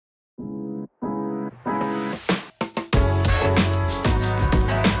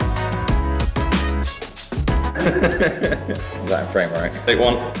Is that in frame, right? Take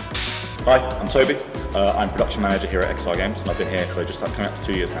one. Hi, I'm Toby. I'm production manager here at XR Games, and I've been here for just coming up to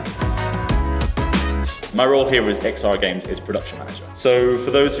 2 years now. My role here as XR Games is production manager. So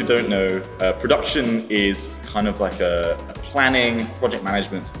for those who don't know, production is kind of like a planning, project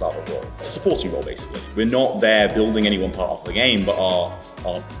management style of role. It's a supporting role basically. We're not there building any one part of the game, but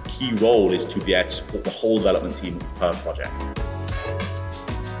our key role is to be able to support the whole development team per project.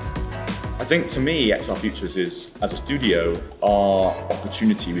 I think to me, XR Futures is, as a studio, our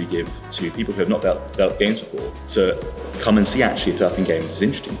opportunity we give to people who have not developed games before to come and see actually if developing games is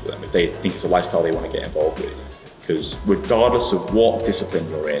interesting for them, if they think it's a lifestyle they want to get involved with. Because regardless of what discipline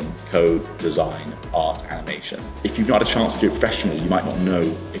you're in, code, design, art, animation, if you've not had a chance to do it professionally, you might not know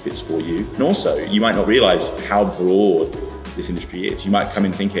if it's for you. And also, you might not realize how broad this industry is. You might come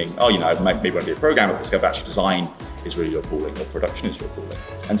in thinking, oh, I might maybe want to be a programmer, but discover actually design is really your calling, or production is your calling.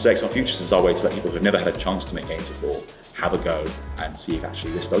 And so XR Futures is our way to let people who've never had a chance to make games before have a go and see if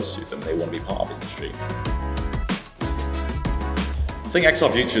actually this does suit them, they want to be part of this industry. I think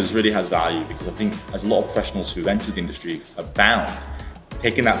XR Futures really has value because I think as a lot of professionals who've entered the industry have found,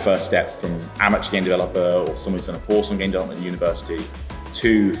 taking that first step from amateur game developer or someone who's done a course on game development at university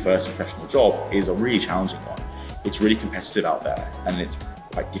to first professional job is a really challenging one. It's really competitive out there and it's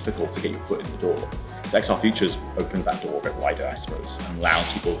quite difficult to get your foot in the door. So XR Futures opens that door a bit wider, I suppose, and allows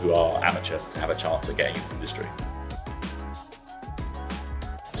people who are amateur to have a chance at getting into the industry.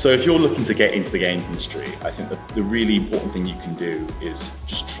 So if you're looking to get into the games industry, I think that the really important thing you can do is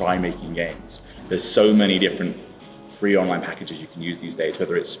just try making games. There's so many different free online packages you can use these days,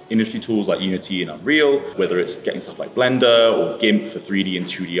 whether it's industry tools like Unity and Unreal, whether it's getting stuff like Blender or GIMP for 3D and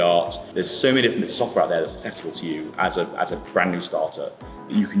 2D art. There's so many different bits of software out there that's accessible to you as a brand new starter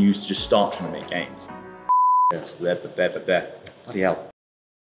that you can use to just start trying to make games. Bloody hell.